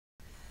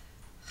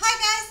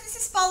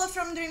Paula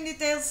from Dream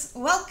Details.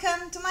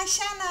 Welcome to my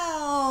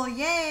channel.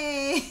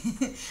 Yay!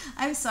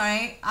 I'm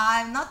sorry,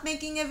 I'm not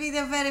making a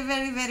video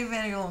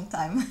very long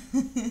time.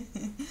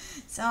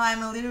 So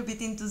I'm a little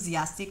bit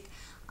enthusiastic,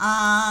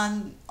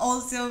 and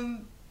also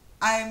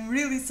I'm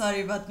really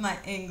sorry about my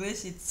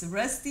English. It's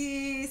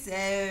rusty,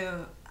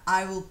 so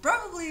I will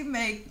probably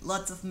make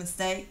lots of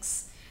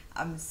mistakes.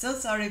 I'm so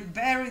sorry,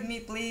 bear with me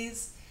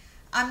please.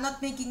 I'm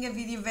not making a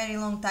video very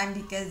long time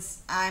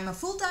because I'm a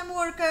full-time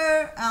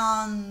worker,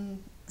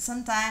 and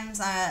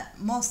sometimes,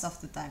 most of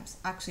the times,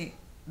 actually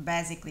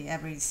basically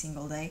every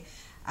single day,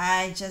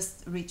 I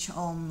just reach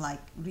home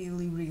like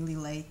really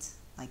late,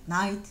 like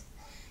night.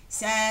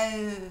 So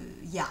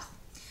yeah,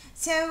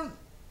 so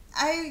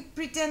I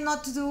pretend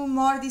not to do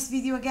more this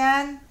video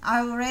again. I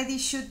already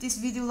shoot this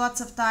video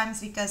lots of times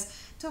because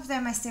two of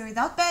them I stay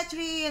without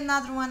battery,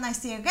 another one I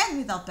stay again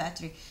without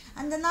battery,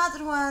 and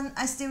another one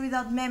I stay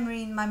without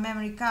memory in my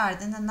memory card,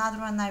 and another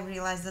one I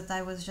realized that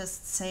I was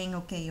just saying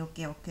okay.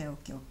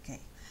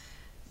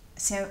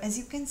 So as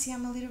you can see,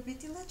 I'm a little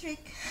bit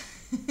electric.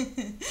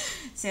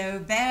 So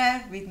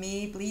bear with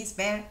me, please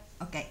bear.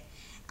 Okay,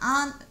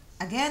 and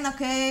again,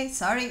 okay,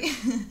 sorry.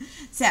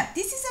 So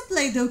this is a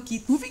Play-Doh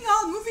kit. Moving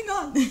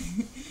on.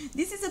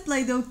 This is a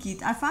Play-Doh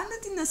kit. I found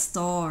it in a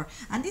store,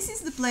 and this is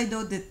the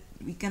Play-Doh that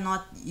we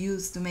cannot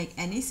use to make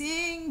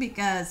anything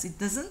because it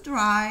doesn't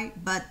dry,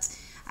 but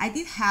I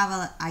did have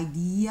an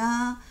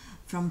idea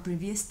from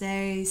previous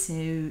days, so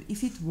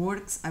if it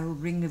works I will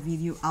bring a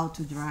video how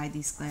to dry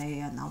this clay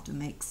and how to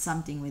make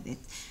something with it,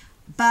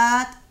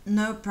 but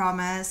no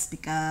promise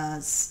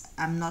because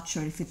I'm not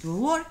sure if it will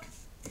work.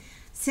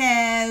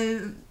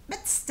 So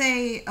but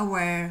stay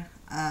aware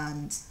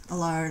and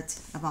alert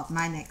about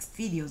my next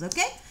videos,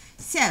 okay?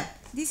 So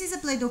this is a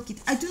Play-Doh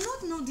kit. I do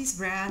not know this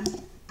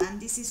brand,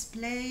 and this is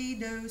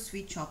Play-Doh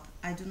Sweet Shop.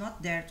 I do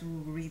not dare to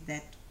read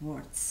that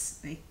words,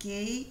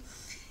 okay?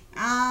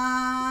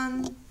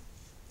 And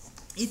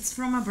it's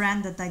from a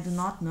brand that I do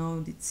not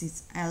know. This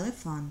is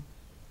Elephant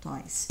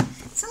Toys.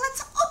 So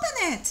let's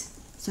open it.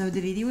 So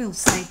the video will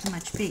stay too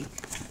much big.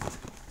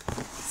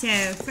 So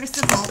first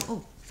of all,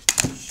 oh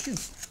shoot.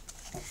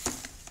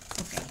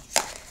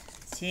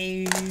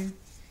 Okay. So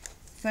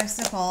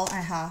first of all,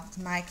 I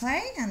have my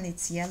clay, and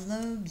it's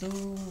yellow,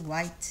 blue,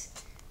 white,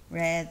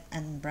 red,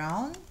 and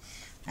brown.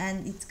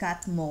 And it's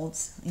got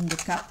molds in the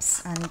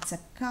cups, and it's a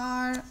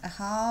car, a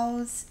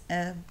house,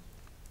 a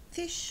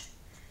fish,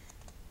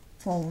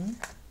 phone,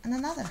 and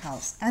another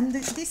house. And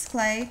this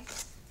clay,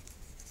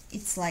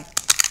 it's like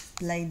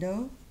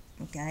Play-Doh,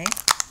 okay?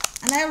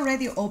 And I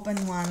already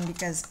opened one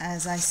because,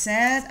 as I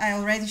said, I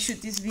already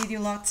shoot this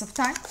video lots of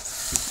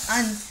times,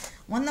 and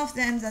one of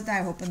them that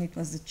I opened, it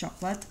was the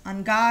chocolate.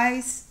 And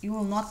guys, you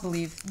will not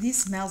believe,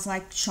 this smells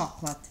like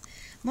chocolate.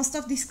 Most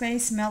of this clay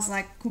smells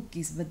like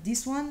cookies, but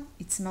this one,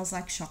 it smells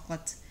like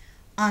chocolate.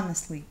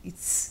 Honestly,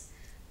 it's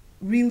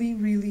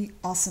really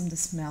awesome, the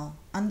smell.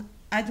 And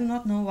I do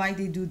not know why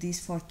they do this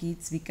for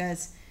kids,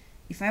 because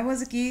if I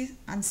was a kid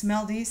and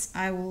smell this,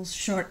 I will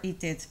sure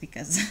eat it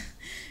because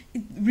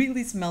it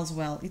really smells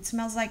well. It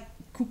smells like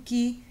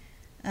cookie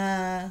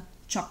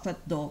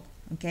chocolate dough,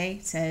 okay?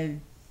 So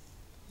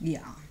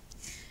yeah.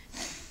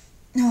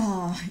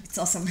 Oh, it's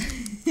awesome.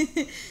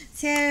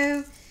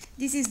 So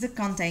this is the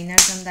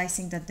containers, and I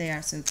think that they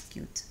are so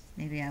cute.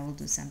 Maybe I will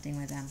do something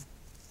with them.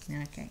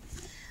 Okay.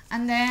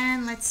 And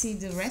then let's see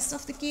the rest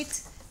of the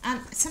kit.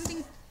 And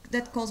something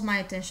that calls my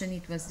attention,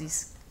 it was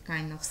this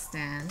kind of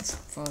stand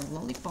for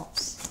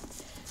lollipops.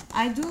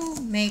 I do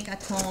make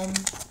at home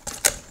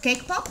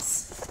cake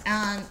pops,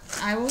 and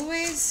I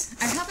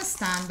have a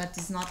stand, but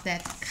it's not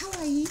that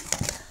kawaii.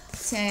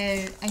 So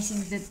I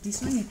think that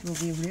this one, it will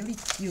be really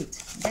cute.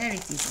 There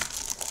it is.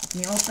 Let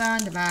me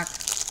open the back.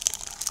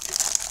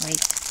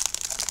 Wait.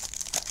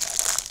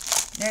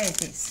 There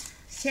it is.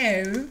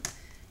 So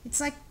it's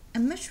like a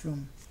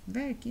mushroom.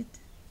 Very cute.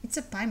 It's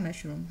a pie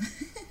mushroom.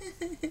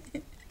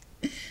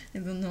 I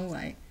don't know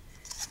why,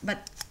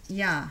 but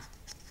yeah,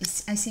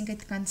 I think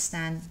it can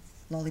stand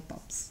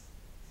lollipops.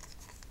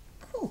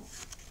 Cool.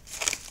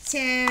 So,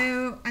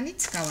 and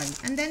it's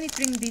kawaii. And then it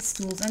brings these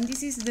tools, and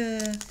this is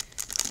the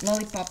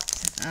lollipop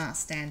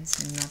stands.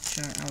 I'm not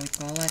sure how we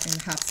call it.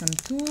 And have some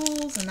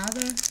tools,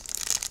 another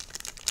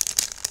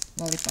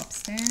lollipop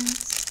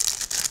stands.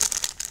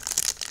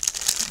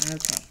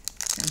 Okay,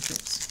 some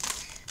tools.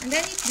 And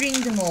then it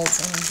brings the molds,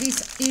 and this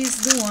is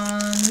the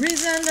one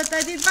reason that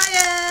I did buy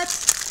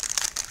it.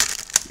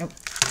 Oh.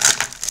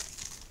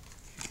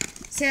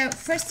 So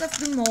first of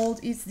the mold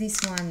is this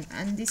one,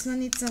 and this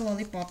one, it's a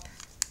lollipop,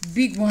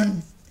 big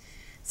one.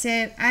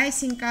 So I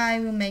think I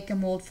will make a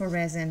mold for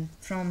resin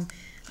from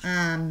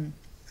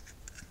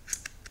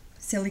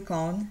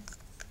silicone,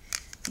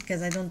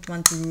 because I don't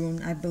want to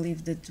ruin, I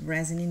believe that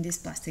resin in this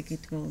plastic,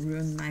 it will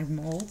ruin my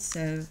mold.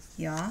 So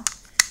yeah.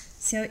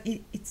 So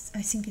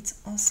I think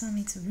it's awesome.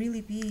 It's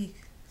really big,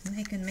 and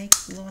I can make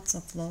lots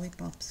of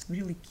lollipops.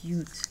 Really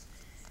cute.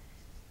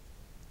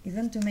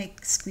 Even to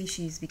make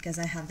squishies, because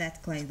I have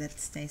that clay that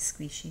stays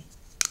squishy.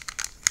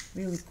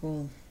 Really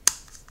cool.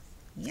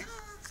 Yeah,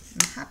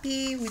 I'm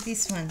happy with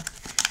this one.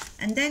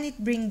 And then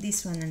it bring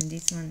this one and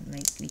this one,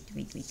 like,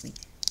 wait.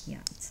 Yeah,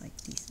 it's like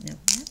this. No,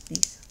 not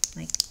this.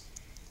 Like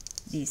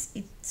this.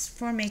 It's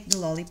for make the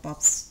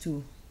lollipops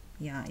too.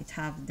 Yeah, it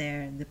have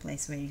there the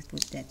place where you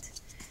put that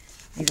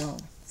little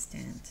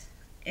stand.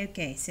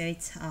 Okay, so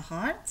it's a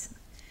heart,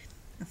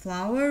 a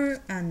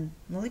flower, and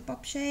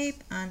lollipop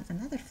shape, and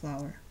another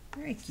flower.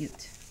 Very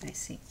cute, I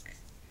think.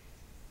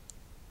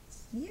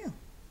 Yeah,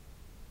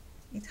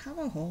 it have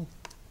a hole.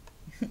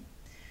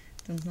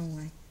 Don't know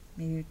why.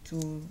 Maybe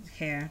two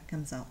hair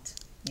comes out.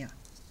 Yeah.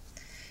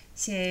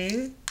 So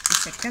the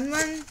second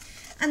one,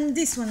 and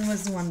this one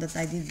was the one that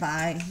I did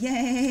buy.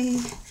 Yay!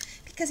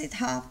 Because it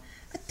have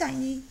a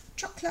tiny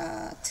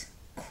chocolate.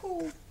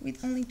 Cool,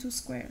 with only 2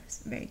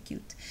 squares. Very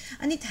cute.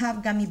 And it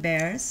have gummy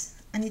bears,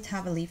 and it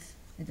have a leaf.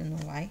 I don't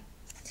know why.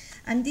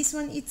 And this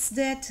one, it's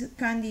that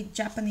candy,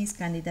 Japanese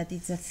candy, that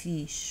it's a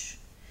fish.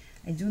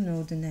 I do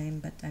know the name,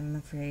 but I'm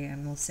afraid I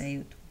will say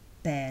it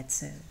bad,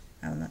 so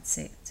I will not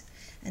say it.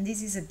 And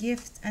this is a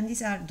gift, and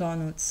these are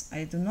donuts.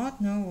 I do not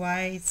know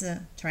why it's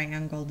a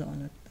triangle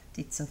donut, but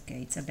it's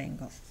okay, it's a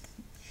Bengal.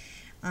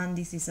 And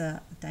this is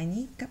a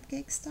tiny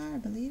cupcake star, I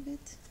believe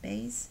it,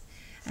 base.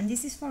 And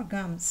this is for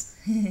gums.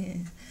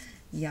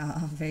 Yeah,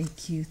 very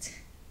cute.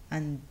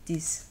 And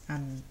this,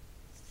 I'm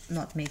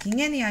not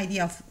making any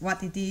idea of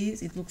what it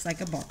is. It looks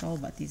like a bottle,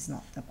 but it's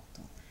not a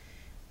bottle.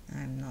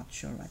 I'm not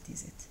sure what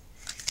is it.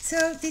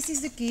 So this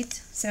is the kit.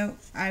 So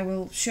I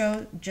will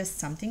show just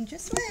something.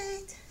 Just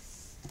wait.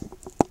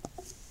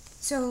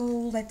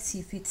 So let's see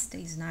if it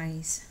stays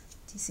nice.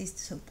 This is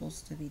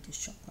supposed to be the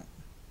chocolate.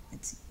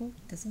 Let's see. Oh,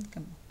 it doesn't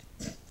come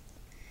out.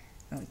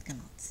 Oh, it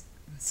cannot.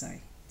 I'm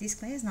sorry. This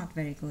clay is not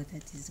very good.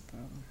 That is the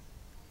problem.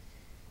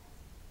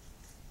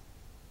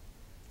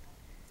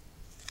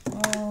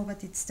 Oh,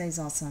 but it stays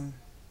awesome.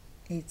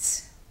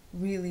 It's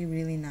really,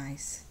 really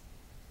nice.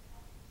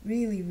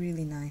 Really,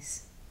 really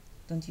nice.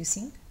 Don't you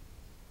think?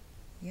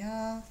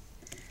 Yeah.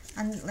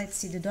 And let's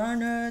see the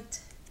donut.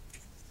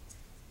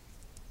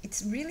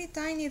 It's really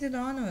tiny, the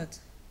donut.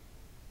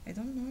 I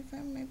don't know if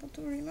I'm able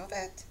to remove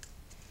it.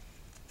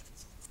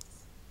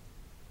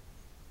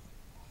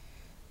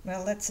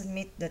 Well, let's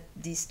admit that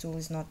this tool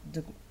is not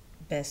the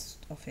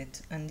best of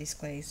it, and this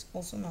clay is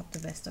also not the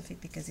best of it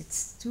because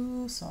it's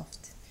too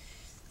soft.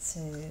 So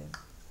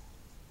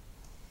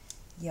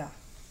yeah,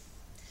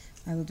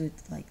 I will do it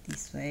like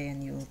this way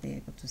and you will be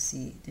able to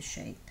see the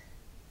shape.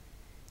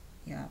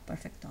 Yeah,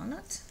 perfect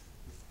donut.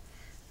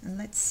 And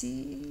let's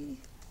see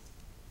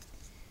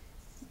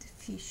the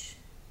fish.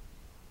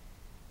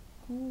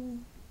 Cool.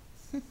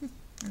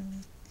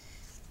 And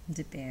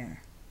the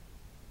bear.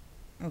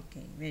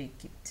 Okay, very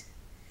cute.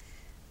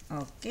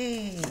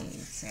 Okay,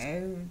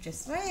 so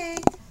just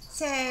wait.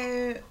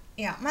 So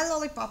yeah, my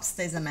lollipop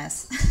stays a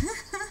mess.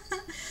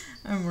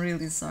 I'm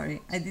really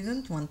sorry. I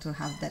didn't want to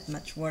have that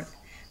much work,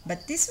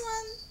 but this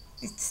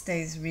one, it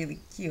stays really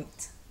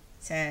cute.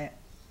 So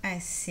I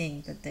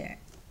think that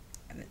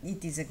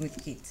it is a good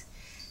kit.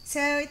 So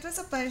it was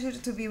a pleasure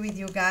to be with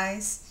you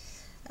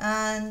guys,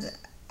 and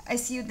I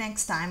see you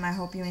next time. I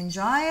hope you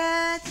enjoy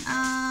it,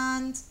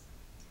 and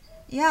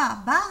yeah,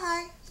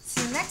 bye.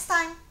 See you next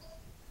time.